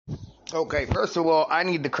Okay, first of all, I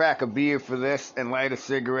need to crack a beer for this and light a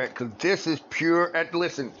cigarette because this is pure. And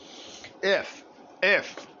listen, if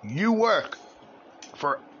you work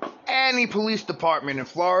for any police department in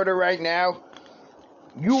Florida right now,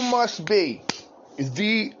 you must be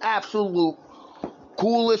the absolute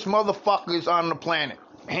coolest motherfuckers on the planet.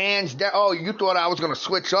 Hands down. Oh, you thought I was going to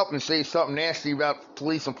switch up and say something nasty about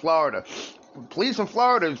police in Florida. Police in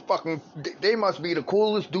Florida is fucking, they must be the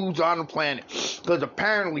coolest dudes on the planet. Because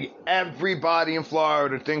apparently everybody in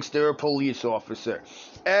Florida thinks they're a police officer.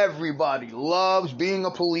 Everybody loves being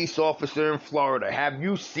a police officer in Florida. Have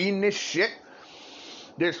you seen this shit?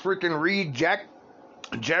 This freaking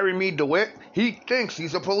Jeremy DeWitt, he thinks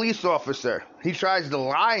he's a police officer. He tries to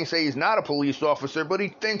lie and say he's not a police officer, but he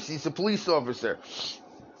thinks he's a police officer.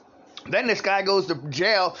 Then this guy goes to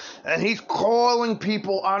jail, and he's calling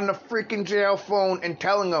people on the freaking jail phone and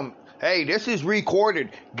telling them, hey, this is recorded.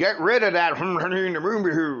 Get rid of that.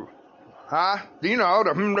 Huh? You know,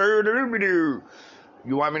 the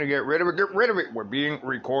you want me to get rid of it? Get rid of it. We're being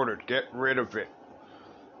recorded. Get rid of it.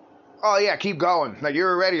 Oh, yeah, keep going. Like,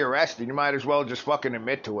 you're already arrested. You might as well just fucking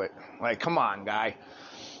admit to it. Like, come on, guy.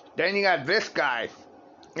 Then you got this guy.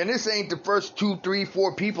 And this ain't the first 2, 3,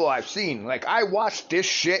 4 people I've seen. Like, I watched this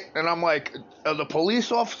shit, and I'm like, are the police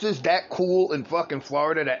officers that cool in fucking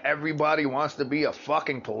Florida that everybody wants to be a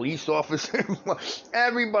fucking police officer?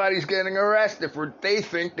 Everybody's getting arrested for they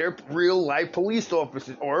think they're real-life police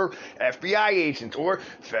officers, or FBI agents, or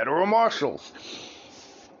federal marshals.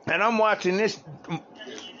 And I'm watching this...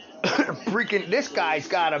 freaking, this guy's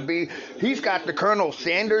gotta be, he's got the Colonel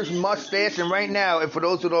Sanders mustache, and right now, and for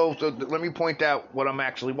those of those, let me point out what I'm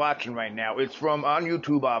actually watching right now. It's from, on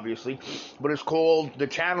YouTube, obviously, but it's called, the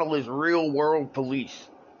channel is Real World Police,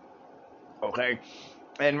 okay?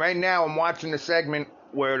 And right now, I'm watching the segment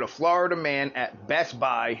where the Florida man at Best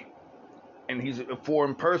Buy, and he's for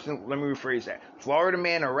let me rephrase that, Florida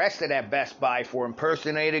man arrested at Best Buy for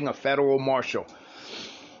impersonating a federal marshal.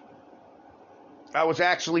 I was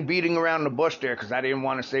actually beating around the bush there because I didn't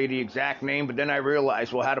want to say the exact name, but then I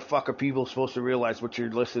realized, well, how the fuck are people supposed to realize what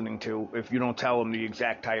you're listening to if you don't tell them the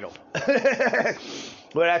exact title? But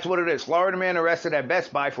that's what it is. Florida man arrested at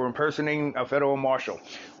Best Buy for impersonating a federal marshal.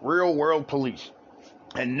 Real World Police.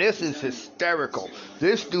 And this is hysterical.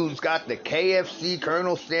 This dude's got the KFC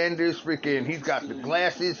Colonel Sanders freaking, he's got the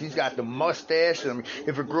glasses, he's got the mustache. I mean,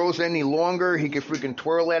 if it grows any longer, he can freaking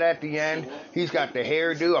twirl it at the end. He's got the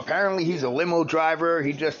hairdo. Apparently, he's a limo driver.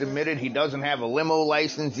 He just admitted he doesn't have a limo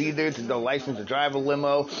license either, the license to drive a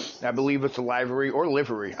limo. I believe it's a livery or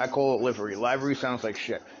livery. I call it livery. Livery sounds like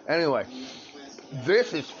shit. Anyway.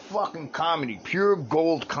 This is fucking comedy, pure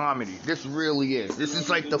gold comedy. This really is. This is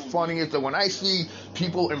like the funniest. When I see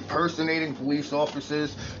people impersonating police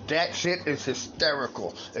officers, that shit is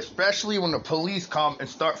hysterical. Especially when the police come and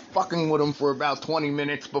start fucking with them for about 20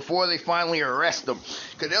 minutes before they finally arrest them.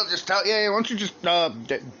 Because they'll just tell, yeah, why don't you just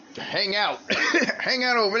hang out. Hang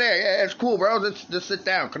out over there. Yeah, it's cool, bro. Just sit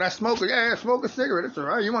down. Can I smoke? Yeah, smoke a cigarette. It's all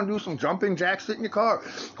right. You want to do some jumping jacks? Sit in your car.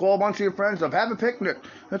 Call a bunch of your friends up. Have a picnic.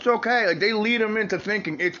 It's okay. Like, they lead them into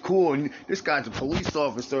thinking it's cool. And this guy's a police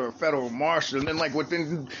officer or a federal marshal. And then, like,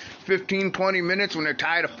 within 15, 20 minutes, when they're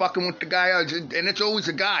tired of fucking with the guy, and it's always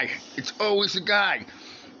a guy. It's always a guy.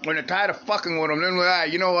 When they're tired of fucking with him,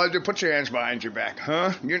 then, you know what? Put your hands behind your back.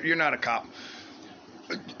 Huh? You're not a cop.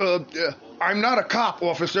 I'm not a cop,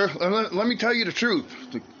 officer. Let me tell you the truth.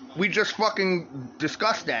 We just fucking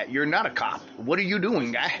discussed that. You're not a cop. What are you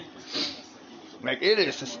doing, guy? Like, it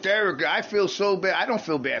is hysterical. I feel so bad. I don't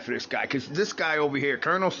feel bad for this guy, because this guy over here,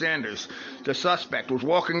 Colonel Sanders, the suspect, was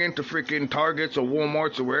walking into freaking Targets or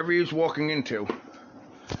Walmarts or wherever he was walking into.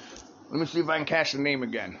 Let me see if I can catch the name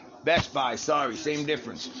again. Best Buy, sorry, same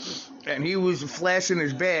difference. And he was flashing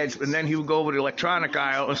his badge, and then he would go over to the electronic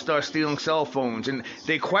aisle and start stealing cell phones. And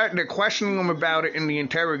they're questioning him about it in the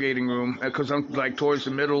interrogating room, because I'm like towards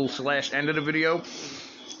the middle/end of the video.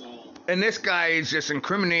 And this guy is just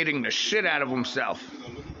incriminating the shit out of himself.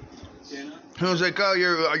 He was like, oh,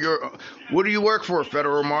 you're what do you work for,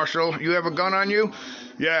 federal marshal? You have a gun on you?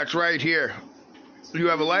 Yeah, it's right here. You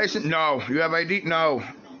have a license? No. You have ID? No.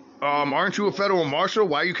 Aren't you a federal marshal?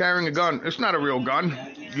 Why are you carrying a gun? It's not a real gun.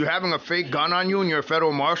 You having a fake gun on you and you're a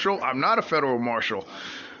federal marshal? I'm not a federal marshal.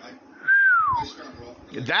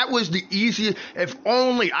 That was the easiest. If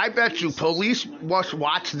only, I bet you, police must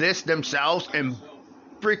watch this themselves and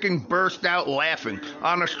freaking burst out laughing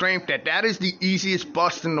on the strength that is the easiest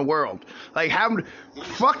bust in the world. Like,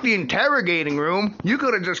 fuck the interrogating room. You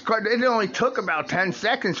could have just cut. It only took about 10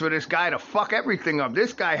 seconds for this guy to fuck everything up.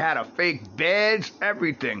 This guy had a fake badge,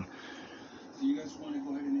 everything. Do you guys want to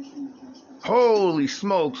go ahead and issue the trespass? Holy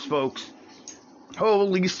smokes, folks.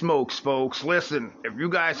 Holy smokes, folks. Listen, if you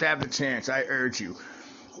guys have the chance, I urge you,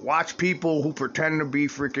 watch people who pretend to be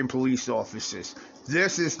freaking police officers.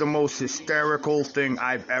 This is the most hysterical thing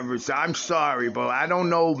I've ever seen. I'm sorry, but I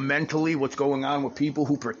don't know mentally what's going on with people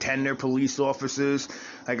who pretend they're police officers,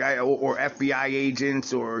 or FBI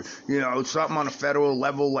agents, or, something on a federal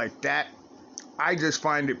level like that. I just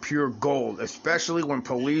find it pure gold, especially when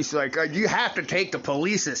police, you have to take the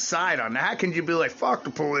police's side on that. How can you be like, fuck the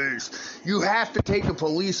police? You have to take the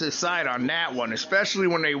police's side on that one, especially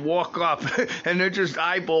when they walk up and they're just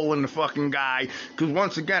eyeballing the fucking guy. Because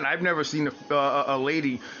once again, I've never seen a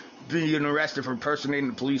lady being arrested for impersonating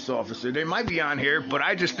a police officer. They might be on here, but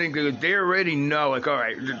I just think that they already know, all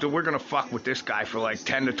right, we're going to fuck with this guy for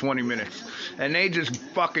 10 to 20 minutes. And they just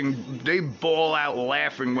they ball out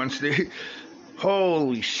laughing once they...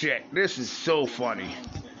 Holy shit, this is so funny.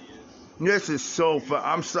 This is so fun.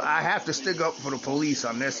 I have to stick up for the police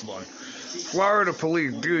on this one. Florida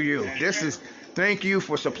police, do you. Thank you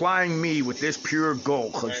for supplying me with this pure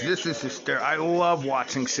gold, because this is hysterical. I love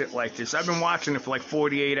watching shit like this. I've been watching it for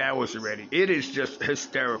 48 hours already. It is just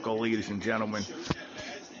hysterical, ladies and gentlemen.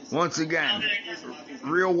 Once again,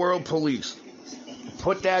 Real World Police.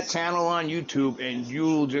 Put that channel on YouTube and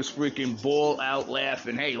you'll just freaking bawl out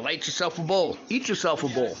laughing. Hey, light yourself a bowl. Eat yourself a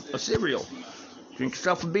bowl. A cereal. Drink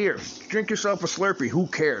yourself a beer. Drink yourself a Slurpee. Who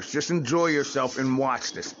cares? Just enjoy yourself and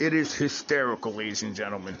watch this. It is hysterical, ladies and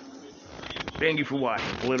gentlemen. Thank you for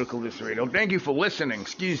watching Political This Radio. Thank you for listening.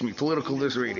 Political This Radio.